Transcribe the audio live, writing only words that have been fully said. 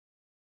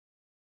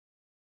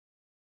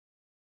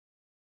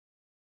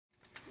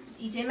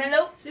DJ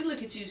Mello. See,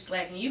 look at you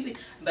slacking. You be,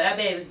 but I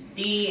bet if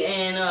D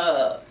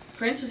and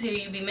Prince was here,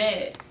 you'd be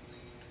mad.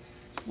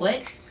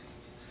 What?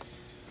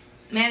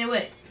 Mad at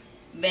what?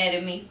 Mad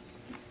at me.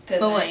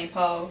 Because I ain't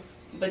paused.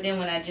 But then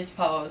when I just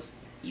paused,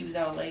 you was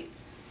all late.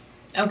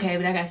 Okay,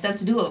 but I got stuff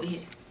to do over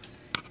here.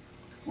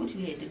 What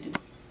you had to do?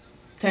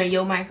 Turn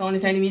your mic on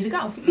and turn the music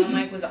off. My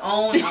mic was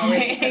on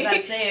already because I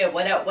said,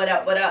 what up, what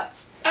up, what up.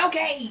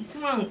 Okay,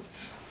 come on.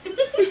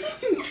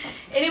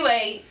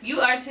 Anyway,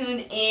 you are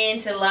tuned in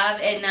to Live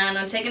at 9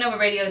 on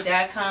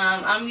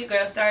takinoverradio.com. I'm your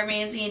girl, Starr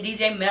Ramsey, and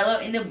DJ Mello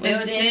in the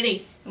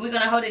building. We're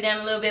going to hold it down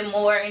a little bit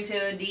more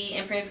until D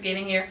and Prince get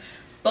in here.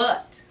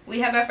 But we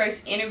have our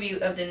first interview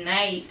of the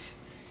night.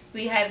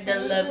 We have the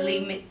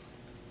lovely...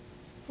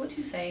 What'd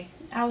you say?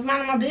 I was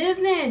minding my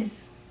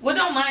business. Well,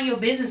 don't mind your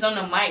business on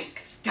the mic,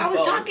 stupid. I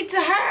was talking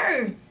to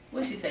her.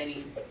 What'd she say to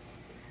you?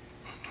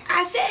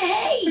 I said,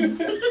 hey.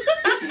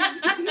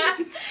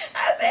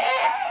 I said,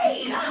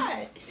 hey.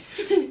 Gosh.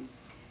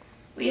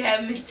 We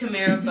have Miss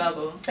Tamara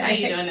Bubble. How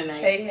you doing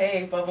tonight?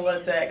 Hey, Bubble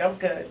Attack. I'm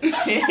good.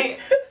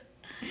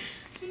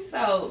 She's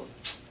so...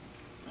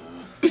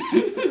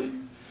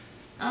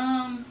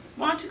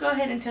 why don't you go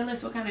ahead and tell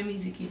us what kind of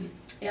music you do?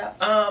 Yeah.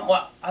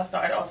 Well, I'll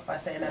start off by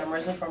saying that I'm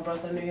originally from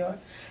Brooklyn, New York.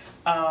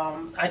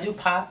 I do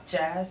pop,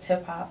 jazz,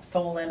 hip hop,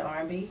 soul, and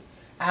R&B.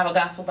 I have a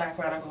gospel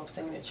background. I grew up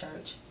singing in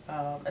church.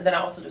 And then I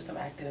also do some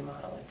acting and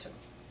modeling too.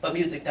 But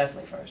music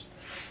definitely first.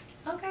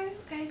 Okay.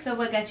 So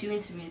what got you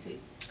into music?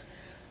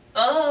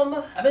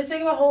 I've been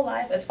singing my whole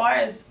life. As far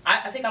as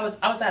I think I was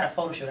at a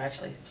photo shoot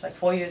actually. It was like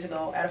 4 years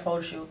ago at a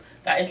photo shoot.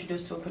 Got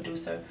introduced to a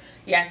producer.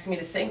 He asked me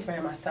to sing for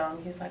him. I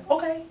sung. He was like,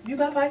 "Okay, you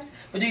got pipes,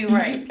 but do you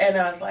write?" And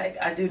I was like,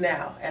 "I do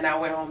now." And I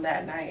went home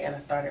that night and I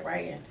started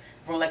writing.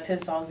 Wrote like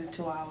 10 songs in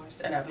 2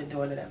 hours, and I've been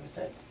doing it ever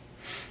since.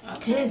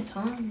 10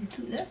 songs?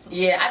 That's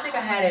yeah, I think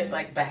I had it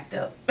like backed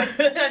up. I just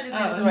need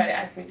somebody to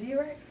ask me, "Do you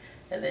write?"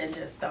 And then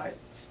just start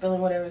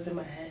spilling whatever's in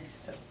my head.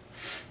 So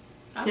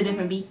to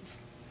different beats.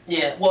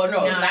 Yeah, well,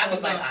 no, that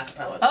was like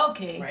acapella.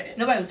 Okay.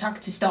 Nobody was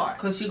talking to Starr.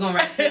 Because you're going to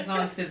write 10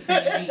 songs to the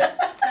same beat.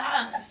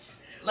 Gosh.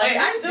 Like, wait,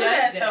 I do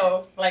that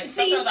though. Like,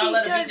 sometimes I'll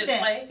let a beat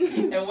just play,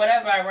 and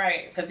whatever I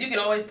write, because you can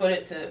always put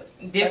it to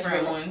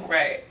different ones.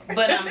 Right.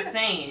 But I'm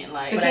saying,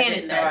 like, so but I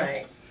did that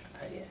night.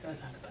 Yeah, it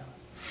was acapella.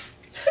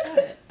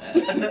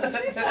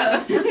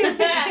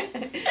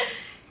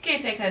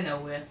 Can't take her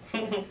nowhere.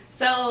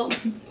 So,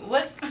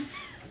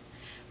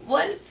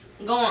 what's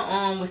going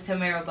on with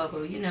Tamara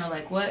Bubble? You know,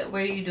 like, what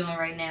are you doing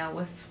right now?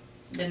 What's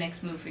the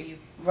next move for you?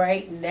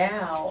 Right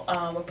now,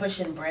 we're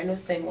pushing a brand new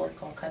single. It's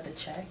called Cut the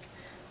Check.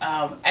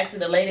 Actually,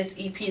 the latest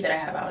EP that I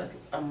have out is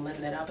I'm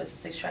Living It Up. It's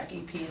a 6-track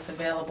EP. It's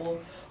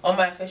available on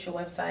my official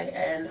website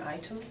and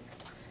iTunes.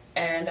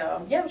 And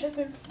yeah, we've just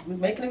been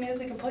making the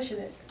music and pushing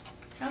it.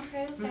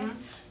 Okay.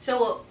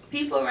 So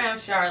people around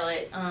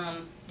Charlotte,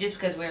 just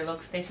because we're a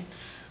local station,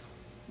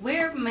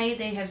 where may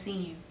they have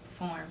seen you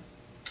perform?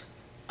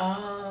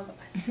 I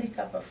think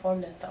I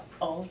performed at the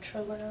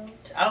Ultra Lounge.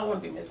 I don't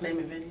want to be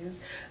misnaming venues.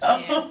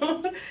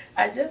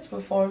 I just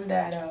performed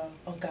at,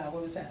 oh God,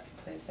 what was that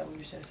place that we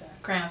were just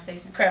at? Crown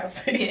Station. Crown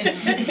Station.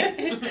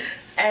 Yeah.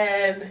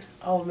 And,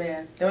 oh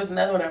man, there was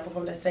another one I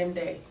performed that same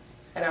day,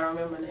 and I don't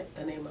remember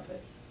the name of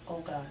it. Oh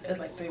God, it's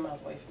like 3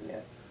 miles away from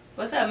there.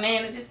 What's up,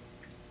 manager?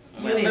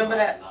 You remember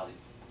that?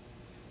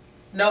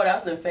 No, that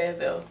was in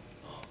Fayetteville.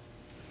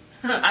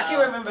 I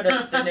can't remember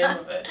the name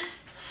of it.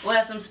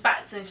 Well, some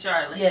spots in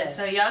Charlotte. Yeah.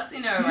 So y'all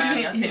seen her around.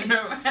 Y'all seen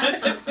her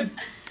around.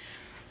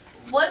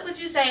 What would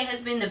you say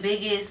has been the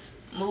biggest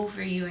move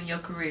for you in your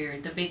career?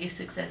 The biggest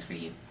success for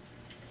you?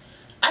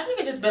 I think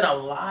it's just been a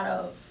lot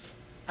of,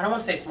 I don't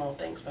want to say small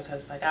things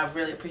because like I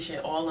really appreciate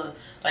all the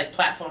like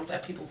platforms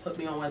that people put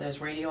me on, whether it's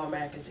radio or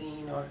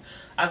magazine, or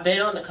I've been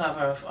on the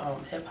cover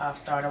of Hip Hop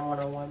Stardom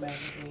 101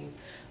 magazine.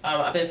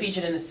 I've been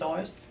featured in The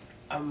Source.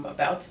 I'm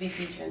about to be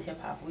featured in Hip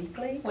Hop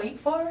Weekly. Wait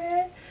for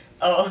it.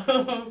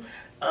 On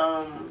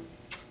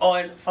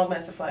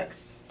Funkmaster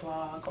Flex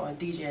blog, on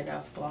DJ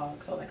Enough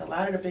blog. So like a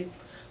lot of the big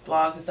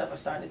blogs and stuff are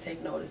starting to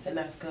take notice, and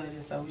that's good.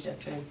 And so we've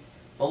just been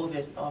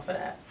moving off of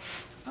that.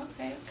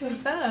 Okay.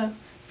 What's up?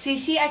 See,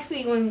 she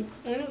actually,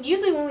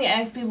 usually when we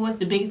ask people what's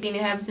the biggest thing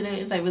that happened to them,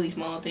 it's like really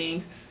small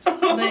things.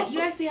 But you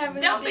actually have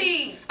really Don't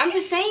be. I'm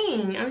just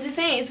saying.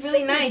 It's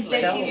really nice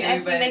that you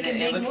actually making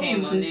big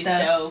moves and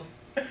stuff.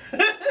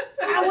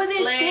 I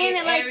wasn't saying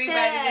it like everybody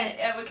that.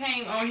 that ever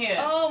came on here.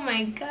 Oh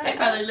my God. They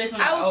probably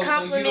listen. I was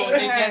complimenting so you don't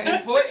think her. that's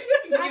important?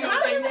 I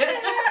complimented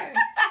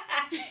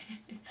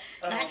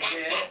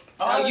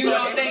her. So you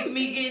don't think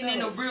me getting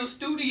in a real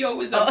studio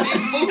is a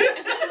big move?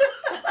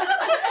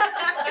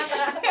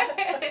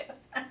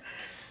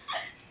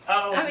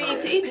 I mean,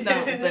 to each his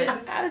own, but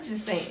I was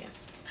just saying.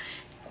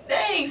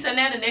 Dang, so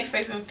now the next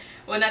person,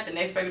 well, not the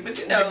next person, but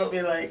you know. They'll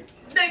be like,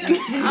 I'm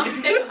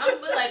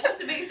like, what's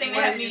the biggest thing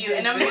that happened to you?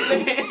 And I'm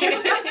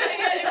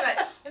like,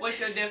 what's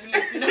your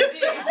definition of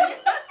big?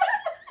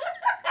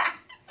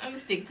 I'm gonna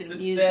stick to the the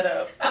music.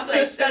 setup. I'm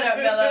like, shut up,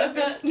 Mello.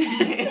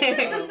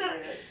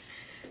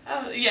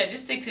 Oh, yeah,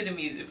 just stick to the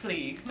music,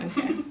 please.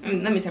 Okay.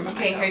 Let me turn my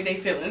mic Can't off. hurt their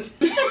feelings.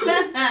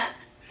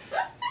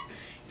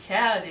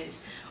 childish.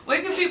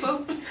 Where can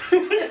people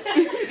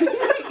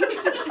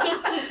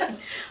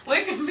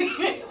where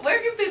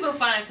can people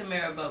find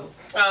Tamara Bubble?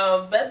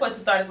 Best place to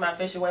start is my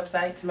official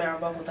website,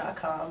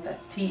 tamarabubble.com.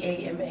 That's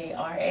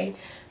TAMARABUBBLE.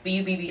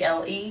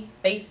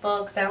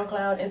 Facebook,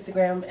 SoundCloud,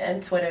 Instagram,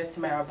 and Twitter is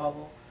Tamara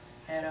Bubble.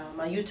 And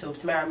my YouTube,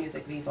 Tamara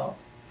Music Vivo.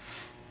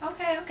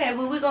 Okay.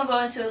 Well, we're going to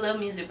go into a little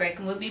music break,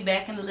 and we'll be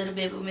back in a little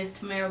bit with Miss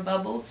Tamara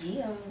Bubble.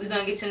 Yeah. We're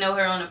going to get to know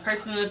her on a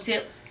personal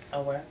tip.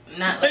 Oh, where?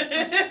 Not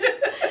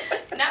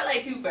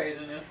like too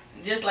personal.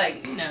 Just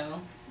like,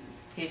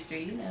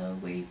 history,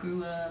 where you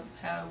grew up,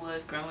 how it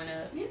was growing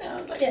up,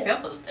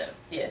 simple stuff.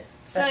 Yeah.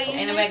 So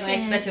ain't nobody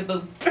going to expect your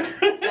boo.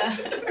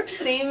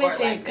 So you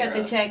mentioned Cut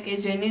the Check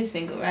is your new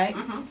single, right?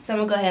 Mm-hmm. So I'm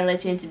going to go ahead and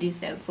let you introduce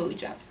that before we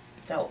drop.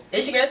 So,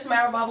 it's your girl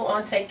Tamara Bubble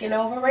on Taking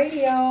Over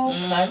Radio.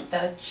 Cut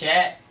the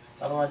check.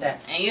 I want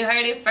that. And you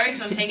heard it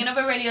first on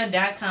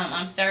TakinOverRadio.com.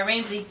 I'm Starr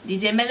Ramsey.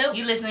 DJ Mello.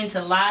 You listening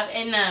to Live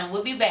at 9.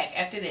 We'll be back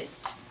after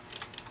this.